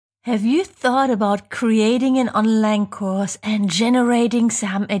Have you thought about creating an online course and generating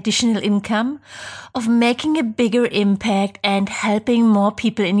some additional income? Of making a bigger impact and helping more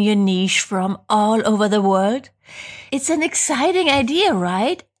people in your niche from all over the world? It's an exciting idea,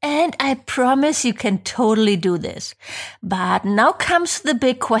 right? And I promise you can totally do this. But now comes the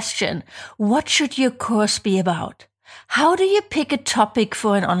big question. What should your course be about? How do you pick a topic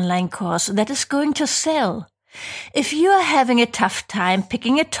for an online course that is going to sell? If you are having a tough time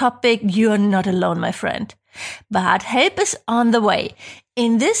picking a topic, you are not alone, my friend. But help is on the way.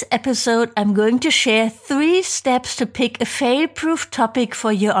 In this episode, I'm going to share 3 steps to pick a fail-proof topic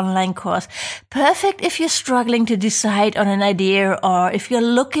for your online course. Perfect if you're struggling to decide on an idea or if you're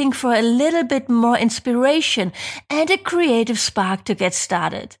looking for a little bit more inspiration and a creative spark to get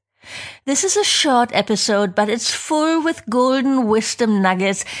started. This is a short episode, but it's full with golden wisdom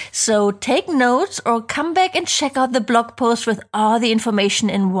nuggets, so take notes or come back and check out the blog post with all the information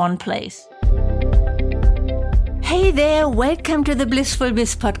in one place. Hey there, welcome to the Blissful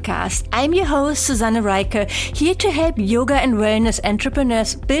Biz podcast. I'm your host, Susanne Reiche, here to help yoga and wellness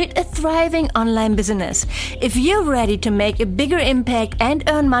entrepreneurs build a thriving online business. If you're ready to make a bigger impact and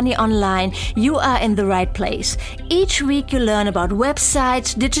earn money online, you are in the right place. Each week you learn about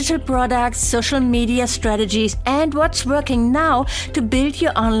websites, digital products, social media strategies, and what's working now to build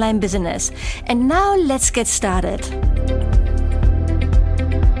your online business. And now let's get started.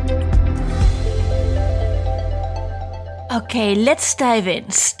 Okay, let's dive in.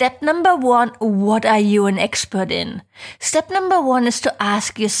 Step number 1, what are you an expert in? Step number 1 is to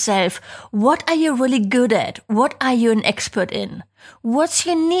ask yourself, what are you really good at? What are you an expert in? What's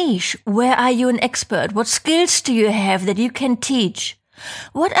your niche? Where are you an expert? What skills do you have that you can teach?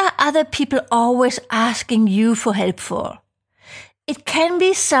 What are other people always asking you for help for? It can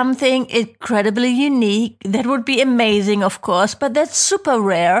be something incredibly unique. That would be amazing, of course, but that's super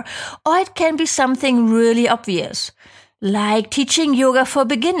rare. Or it can be something really obvious. Like teaching yoga for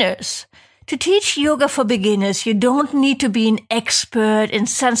beginners. To teach yoga for beginners, you don't need to be an expert in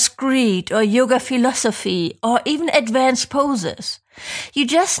Sanskrit or yoga philosophy or even advanced poses. You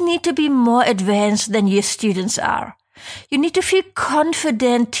just need to be more advanced than your students are. You need to feel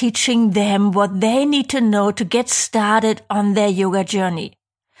confident teaching them what they need to know to get started on their yoga journey.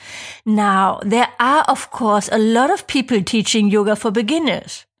 Now, there are, of course, a lot of people teaching yoga for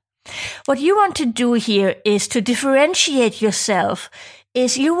beginners. What you want to do here is to differentiate yourself,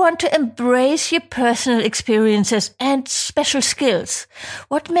 you want to embrace your personal experiences and special skills.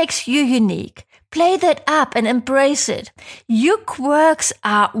 What makes you unique? Play that up and embrace it. Your quirks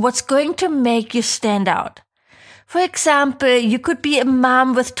are what's going to make you stand out. For example, you could be a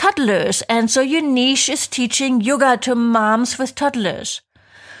mom with toddlers, and so your niche is teaching yoga to moms with toddlers.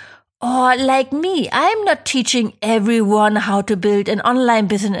 Or like me, I'm not teaching everyone how to build an online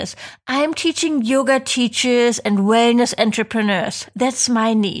business. I'm teaching yoga teachers and wellness entrepreneurs. That's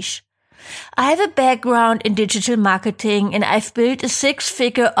my niche. I have a background in digital marketing and I've built a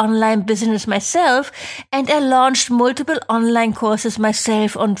 6-figure online business myself, and I launched multiple online courses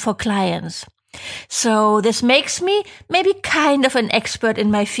myself for clients. So this makes me maybe kind of an expert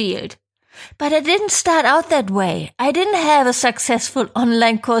in my field. But I didn't start out that way. I didn't have a successful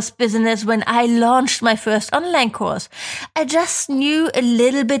online course business when I launched my first online course. I just knew a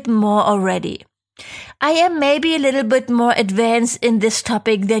little bit more already. I am maybe a little bit more advanced in this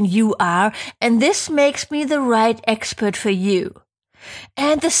topic than you are, and this makes me the right expert for you.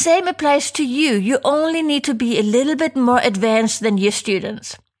 And the same applies to you. You only need to be a little bit more advanced than your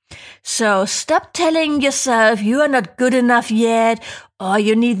students. So stop telling yourself you are not good enough yet, or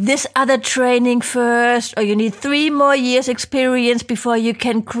you need this other training first, or you need 3 more years experience before you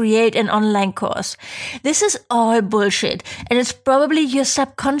can create an online course. This is all bullshit, and it's probably your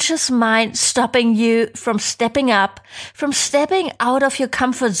subconscious mind stopping you from stepping up, from stepping out of your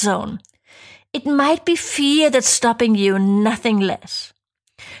comfort zone. It might be fear that's stopping you, nothing less.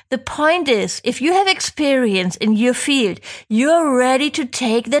 The point is, if you have experience in your field, you're ready to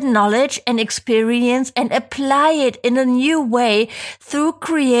take that knowledge and experience and apply it in a new way through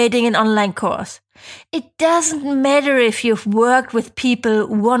creating an online course. It doesn't matter if you've worked with people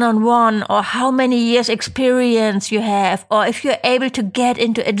one-on-one or how many years experience you have, or if you're able to get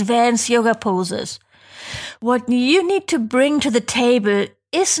into advanced yoga poses. What you need to bring to the table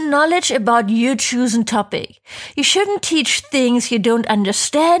is knowledge about your chosen topic. You shouldn't teach things you don't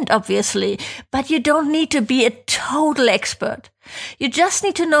understand, obviously, but you don't need to be a total expert. You just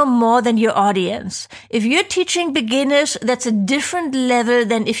need to know more than your audience. If you're teaching beginners, that's a different level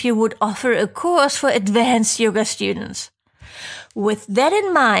than if you would offer a course for advanced yoga students. With that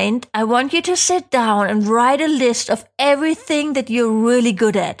in mind, I want you to sit down and write a list of everything that you're really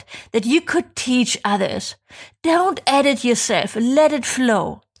good at, that you could teach others. Don't edit yourself, let it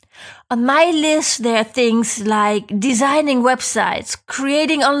flow. On my list, there are things like designing websites,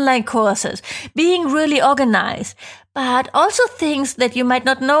 creating online courses, being really organized, but also things that you might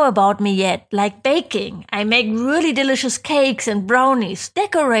not know about me yet, like baking. I make really delicious cakes and brownies,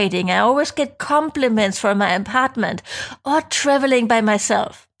 decorating. I always get compliments for my apartment, or traveling by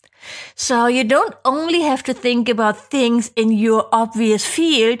myself. So you don't only have to think about things in your obvious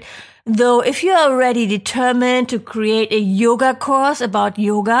field, though if you are already determined to create a yoga course about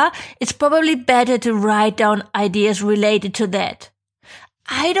yoga, it's probably better to write down ideas related to that.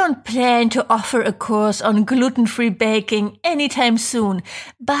 I don't plan to offer a course on gluten-free baking anytime soon,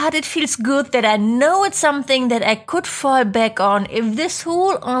 but it feels good that I know it's something that I could fall back on if this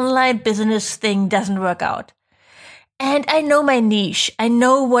whole online business thing doesn't work out. And I know my niche, I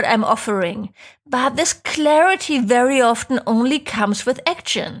know what I'm offering, but this clarity very often only comes with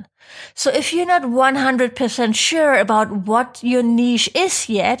action. So if you're not 100% sure about what your niche is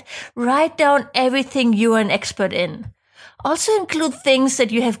yet, write down everything you are an expert in. Also include things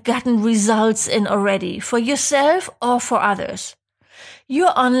that you have gotten results in already, for yourself or for others.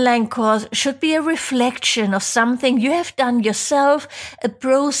 Your online course should be a reflection of something you have done yourself, a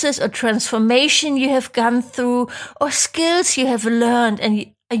process or transformation you have gone through, or skills you have learned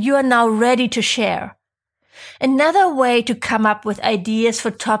and you are now ready to share. Another way to come up with ideas for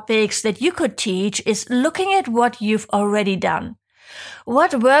topics that you could teach is looking at what you've already done.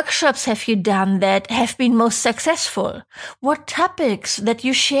 What workshops have you done that have been most successful? What topics that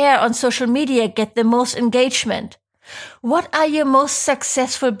you share on social media get the most engagement? What are your most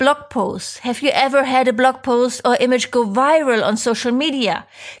successful blog posts? Have you ever had a blog post or image go viral on social media?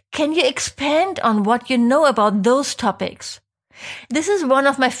 Can you expand on what you know about those topics? This is one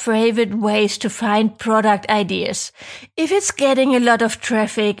of my favorite ways to find product ideas. If it's getting a lot of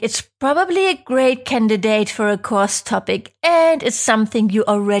traffic, it's probably a great candidate for a course topic, and it's something you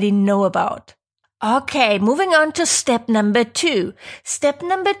already know about. Okay, moving on to step number 2. Step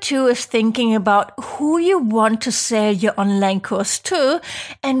number 2 is thinking about who you want to sell your online course to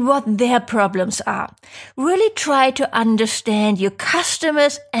and what their problems are. Really try to understand your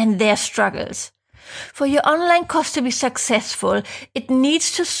customers and their struggles. For your online course to be successful, it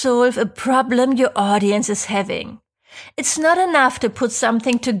needs to solve a problem your audience is having. It's not enough to put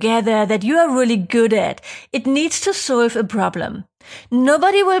something together that you are really good at. It needs to solve a problem.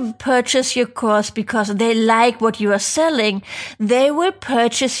 Nobody will purchase your course because they like what you are selling. They will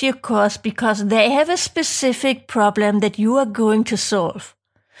purchase your course because they have a specific problem that you are going to solve.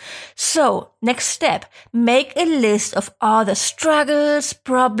 So, next step, make a list of all the struggles,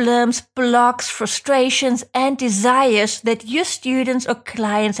 problems, blocks, frustrations, and desires that your students or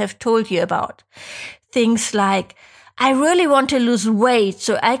clients have told you about. Things like, I really want to lose weight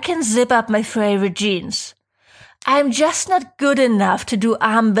so I can zip up my favorite jeans. I'm just not good enough to do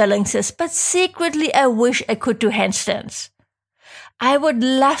arm balances, but secretly I wish I could do handstands. I would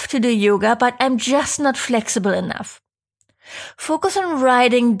love to do yoga, but I'm just not flexible enough. Focus on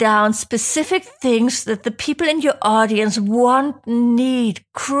writing down specific things that the people in your audience want, need,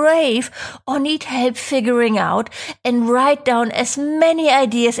 crave, or need help figuring out, and write down as many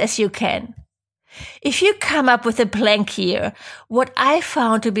ideas as you can. If you come up with a blank here, what I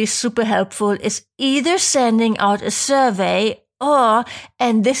found to be super helpful is either sending out a survey or,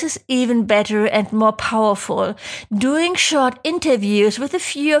 and this is even better and more powerful, doing short interviews with a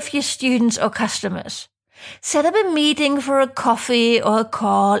few of your students or customers. Set up a meeting for a coffee or a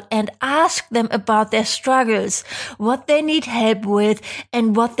call and ask them about their struggles, what they need help with,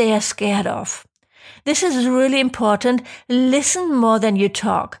 and what they are scared of. This is really important. Listen more than you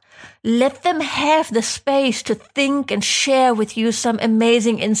talk. Let them have the space to think and share with you some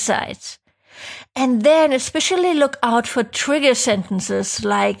amazing insights. And then especially look out for trigger sentences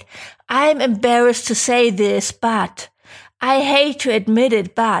like, I'm embarrassed to say this, but, I hate to admit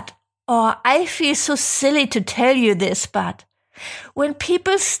it, but, or I feel so silly to tell you this, but. When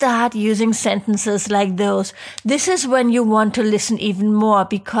people start using sentences like those, this is when you want to listen even more,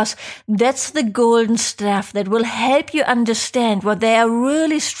 because that's the golden stuff that will help you understand what they are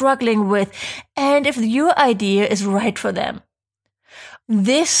really struggling with and if your idea is right for them.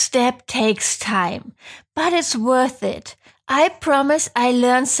 This step takes time, but it's worth it. I promise I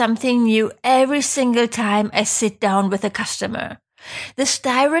learn something new every single time I sit down with a customer. This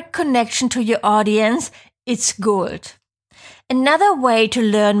direct connection to your audience, it's gold. Another way to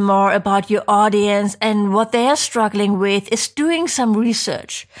learn more about your audience and what they are struggling with is doing some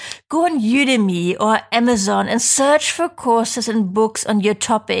research. Go on Udemy or Amazon and search for courses and books on your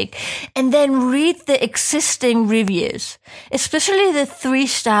topic, and then read the existing reviews. Especially the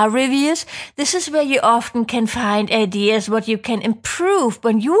 3-star reviews. This is where you often can find ideas what you can improve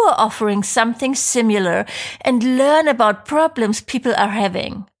when you are offering something similar, and learn about problems people are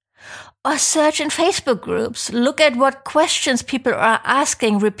having. Or search in Facebook groups. Look at what questions people are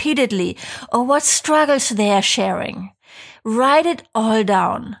asking repeatedly or what struggles they are sharing. Write it all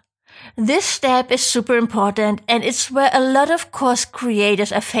down. This step is super important, and it's where a lot of course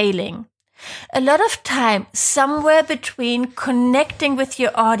creators are failing. A lot of time, somewhere between connecting with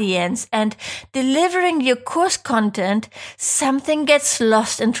your audience and delivering your course content, something gets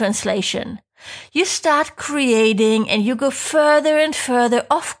lost in translation. You start creating and you go further and further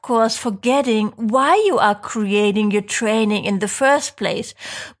off course, forgetting why you are creating your training in the first place,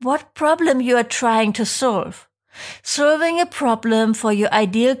 what problem you are trying to solve. Solving a problem for your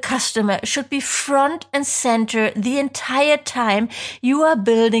ideal customer should be front and center the entire time you are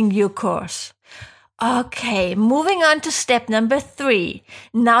building your course. Okay, moving on to step number 3.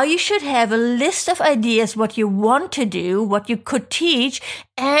 Now you should have a list of ideas what you want to do, what you could teach,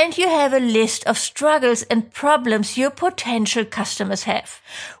 and you have a list of struggles and problems your potential customers have.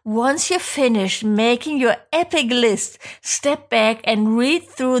 Once you're finished making your epic list, step back and read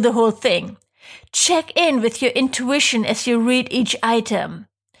through the whole thing. Check in with your intuition as you read each item.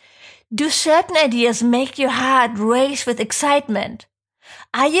 Do certain ideas make your heart race with excitement?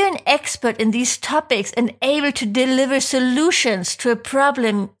 Are you an expert in these topics and able to deliver solutions to a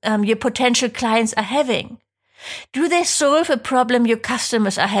problem your potential clients are having? Do they solve a problem your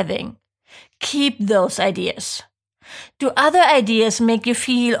customers are having? Keep those ideas. Do other ideas make you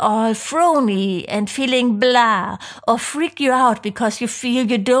feel all phony and feeling blah, or freak you out because you feel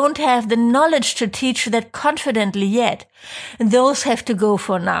you don't have the knowledge to teach that confidently yet? Those have to go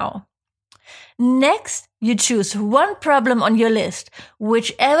for now. Next, you choose one problem on your list,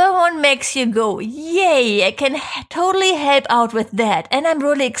 whichever one makes you go, yay, I can totally help out with that, and I'm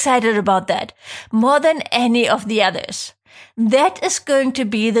really excited about that, more than any of the others. That is going to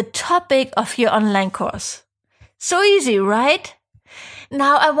be the topic of your online course. So easy, right?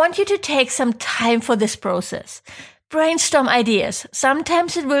 Now I want you to take some time for this process. Brainstorm ideas.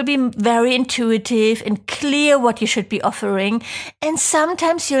 Sometimes it will be very intuitive and clear what you should be offering, and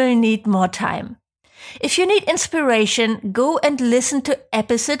sometimes you'll need more time. If you need inspiration, go and listen to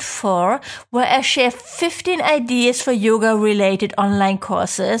episode 4, where I share 15 ideas for yoga-related online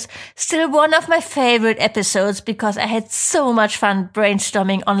courses. Still one of my favorite episodes because I had so much fun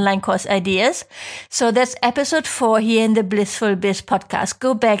brainstorming online course ideas. So that's episode 4 here in the Blissful Biz podcast.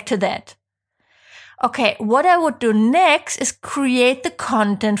 Go back to that. Okay, what I would do next is create the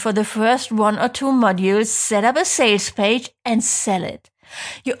content for the first 1 or 2 modules, set up a sales page, and sell it.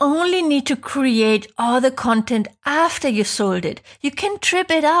 You only need to create all the content after you sold it. You can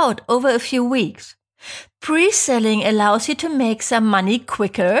trip it out over a few weeks. Pre-selling allows you to make some money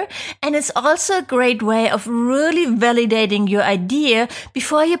quicker, and it's also a great way of really validating your idea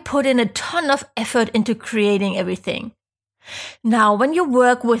before you put in a ton of effort into creating everything. Now, when you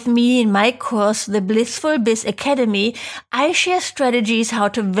work with me in my course, the Blissful Biz Academy, I share strategies how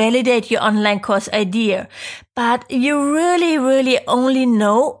to validate your online course idea. But you really only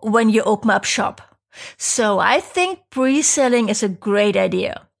know when you open up shop. So I think pre-selling is a great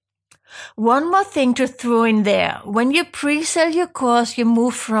idea. One more thing to throw in there. When you pre-sell your course, you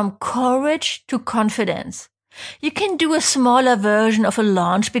move from courage to confidence. You can do a smaller version of a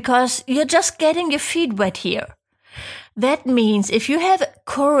launch because you're just getting your feet wet here. That means if you have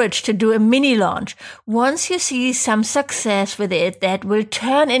courage to do a mini launch, once you see some success with it, that will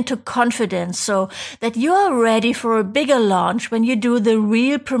turn into confidence so that you are ready for a bigger launch when you do the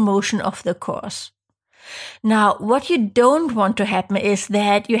real promotion of the course. Now, what you don't want to happen is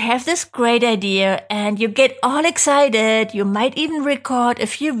that you have this great idea and you get all excited, you might even record a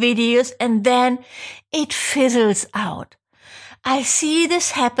few videos, and then it fizzles out. I see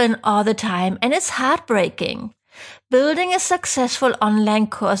this happen all the time, and it's heartbreaking. Building a successful online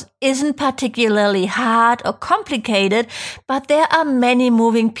course isn't particularly hard or complicated, but there are many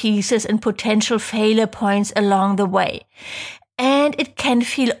moving pieces and potential failure points along the way. And it can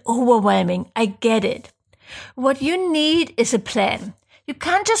feel overwhelming. I get it. What you need is a plan. You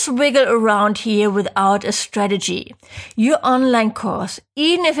can't just wiggle around here without a strategy. Your online course,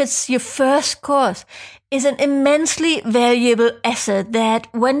 even if it's your first course, is an immensely valuable asset that,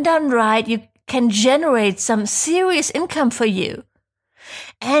 when done right, you can generate some serious income for you.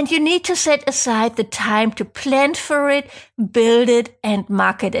 And you need to set aside the time to plan for it, build it, and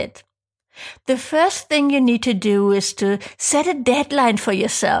market it. The first thing you need to do is to set a deadline for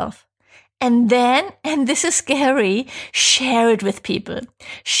yourself. And then, and this is scary, share it with people.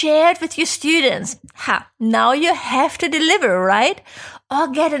 Share it with your students. Now you have to deliver, right? Or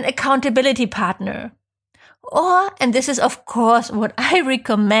get an accountability partner. Or, and this is of course what I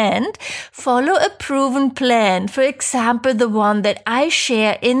recommend, follow a proven plan. For example, the one that I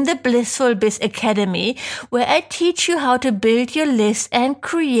share in the Blissful Biz Academy, where I teach you how to build your list and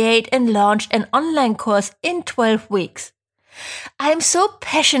create and launch an online course in 12 weeks. I'm so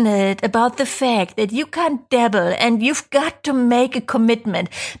passionate about the fact that you can't dabble and you've got to make a commitment,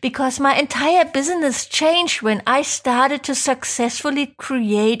 because my entire business changed when I started to successfully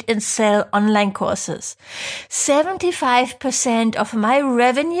create and sell online courses. 75% of my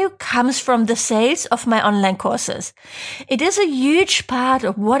revenue comes from the sales of my online courses. It is a huge part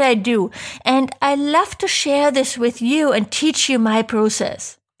of what I do, and I love to share this with you and teach you my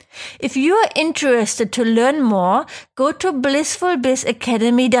process. If you are interested to learn more, go to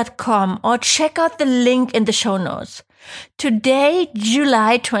blissfulbizacademy.com or check out the link in the show notes. Today,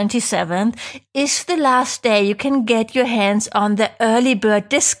 July 27th, is the last day you can get your hands on the early bird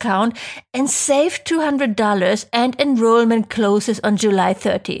discount and save $200, and enrollment closes on July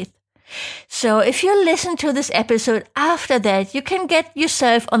 30th. So if you listen to this episode after that, you can get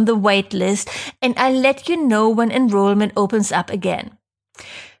yourself on the wait list, and I'll let you know when enrollment opens up again.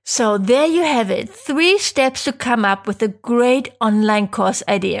 So there you have it, 3 steps to come up with a great online course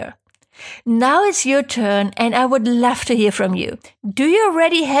idea. Now it's your turn, and I would love to hear from you. Do you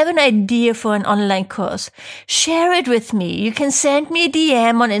already have an idea for an online course? Share it with me. You can send me a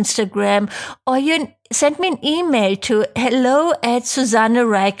DM on Instagram, or you send me an email to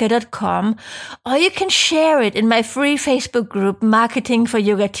hello@susannereiker.com, or you can share it in my free Facebook group, Marketing for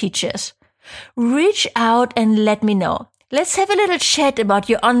Yoga Teachers. Reach out and let me know. Let's have a little chat about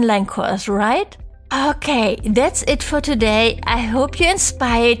your online course, right? Okay, that's it for today. I hope you're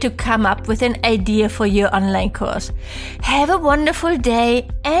inspired to come up with an idea for your online course. Have a wonderful day,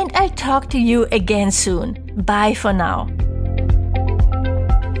 and I'll talk to you again soon. Bye for now.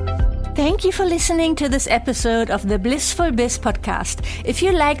 Thank you for listening to this episode of the Blissful Biz podcast. If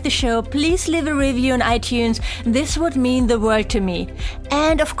you like the show, please leave a review on iTunes. This would mean the world to me.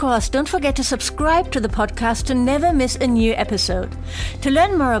 And of course, don't forget to subscribe to the podcast to never miss a new episode. To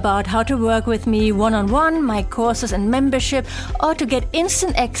learn more about how to work with me one-on-one, my courses and membership, or to get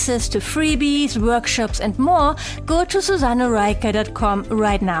instant access to freebies, workshops, and more, go to susannereiker.com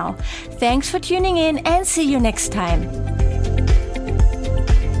right now. Thanks for tuning in, and see you next time.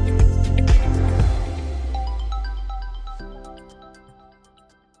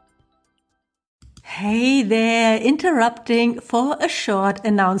 Hey there, interrupting for a short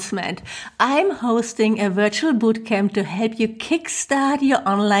announcement. I'm hosting a virtual bootcamp to help you kickstart your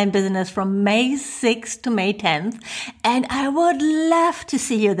online business from May 6th to May 10th, and I would love to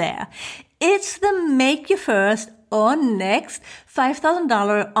see you there. It's the Make Your First or Next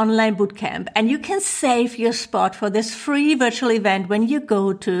 $5,000 online bootcamp, and you can save your spot for this free virtual event when you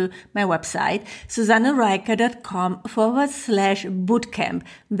go to my website, susannereiker.com/bootcamp.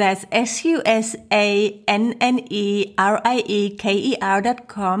 That's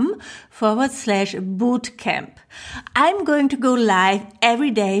SUSANNERIKER.com/bootcamp. I'm going to go live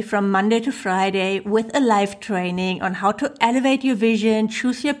every day from Monday to Friday with a live training on how to elevate your vision,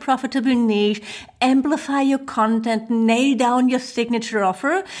 choose your profitable niche, amplify your content, nail down your signature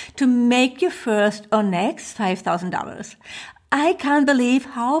offer to make your first or next $5,000. I can't believe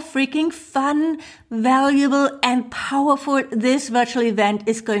how freaking fun, valuable, and powerful this virtual event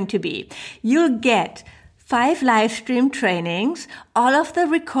is going to be. You'll get 5 live stream trainings, all of the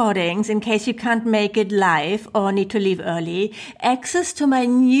recordings in case you can't make it live or need to leave early, access to my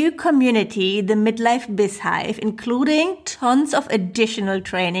new community, the Midlife Biz Hive, including tons of additional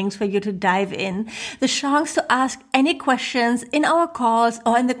trainings for you to dive in, the chance to ask any questions in our calls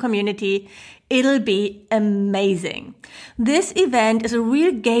or in the community. It'll be amazing. This event is a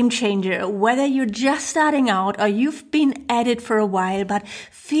real game changer, whether you're just starting out or you've been at it for a while but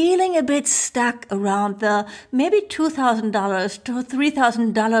feeling a bit stuck around the maybe $2,000 to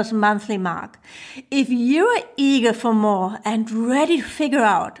 $3,000 monthly mark. If you're eager for more and ready to figure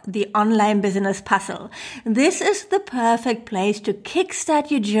out the online business puzzle, this is the perfect place to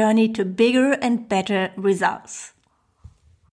kickstart your journey to bigger and better results.